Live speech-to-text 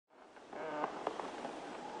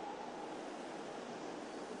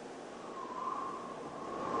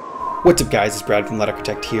What's up guys, it's Brad from Let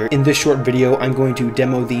Architect here. In this short video, I'm going to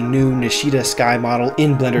demo the new Nishita Sky model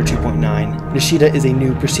in Blender 2.9. Nishita is a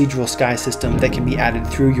new procedural sky system that can be added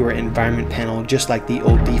through your environment panel just like the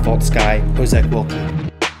old default sky Hosek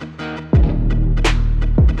Wilkie.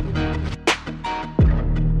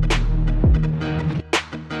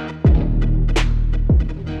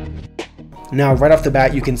 Now, right off the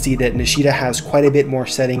bat, you can see that Nishita has quite a bit more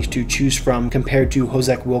settings to choose from compared to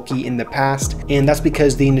Hosek Wilkie in the past, and that's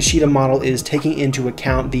because the Nishita model is taking into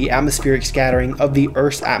account the atmospheric scattering of the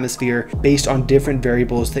Earth's atmosphere based on different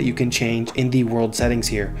variables that you can change in the world settings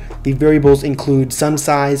here. The variables include sun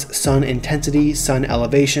size, sun intensity, sun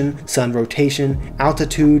elevation, sun rotation,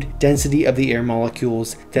 altitude, density of the air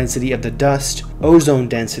molecules, density of the dust, ozone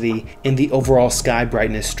density, and the overall sky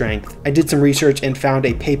brightness strength. I did some research and found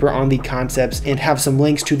a paper on the concept and have some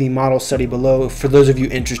links to the model study below for those of you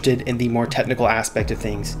interested in the more technical aspect of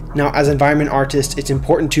things. Now, as environment artists, it's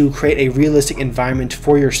important to create a realistic environment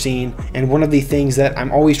for your scene, and one of the things that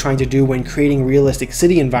I'm always trying to do when creating realistic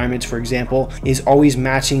city environments, for example, is always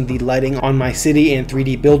matching the lighting on my city and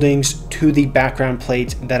 3D buildings to the background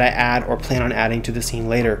plate that I add or plan on adding to the scene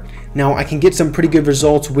later. Now, I can get some pretty good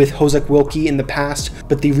results with Hosek Wilkie in the past,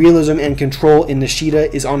 but the realism and control in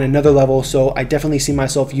Nishita is on another level, so I definitely see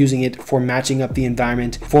myself using it for matching up the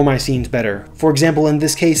environment for my scenes better. For example, in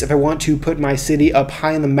this case, if I want to put my city up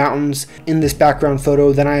high in the mountains in this background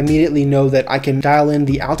photo, then I immediately know that I can dial in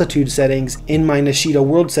the altitude settings in my Nishita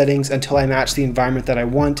world settings until I match the environment that I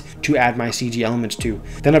want to add my CG elements to.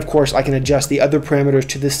 Then of course I can adjust the other parameters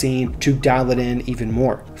to the scene to dial it in even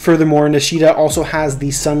more. Furthermore, Nishita also has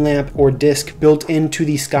the sun lamp or disc built into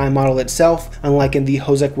the sky model itself, unlike in the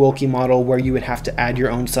Hosek Wilkie model where you would have to add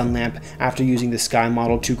your own sun lamp after using the sky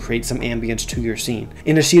model to create some ambience to your scene.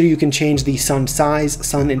 In Nishita, you can change the sun size,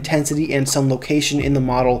 sun intensity, and sun location in the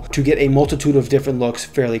model to get a multitude of different looks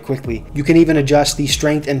fairly quickly. You can even adjust the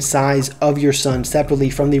strength and size of your sun separately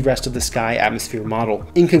from the rest of the sky atmosphere model.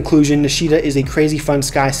 In conclusion, Nishita is a crazy fun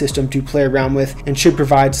sky system to play around with and should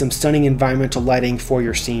provide some stunning environmental lighting for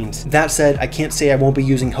your scenes. That said, I can't say I won't be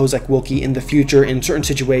using Hosek Wilkie in the future in certain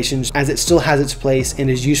situations, as it still has its place and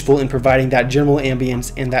is useful in providing that general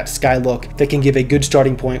ambience and that sky look that can give a good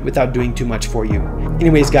starting point without doing too much for you.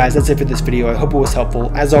 Anyways guys, that's it for this video. I hope it was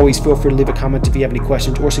helpful. As always, feel free to leave a comment if you have any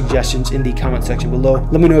questions or suggestions in the comment section below.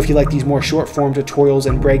 Let me know if you like these more short form tutorials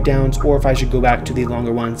and breakdowns, or if I should go back to the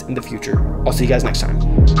longer ones in the future. I'll see you guys next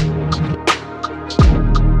time.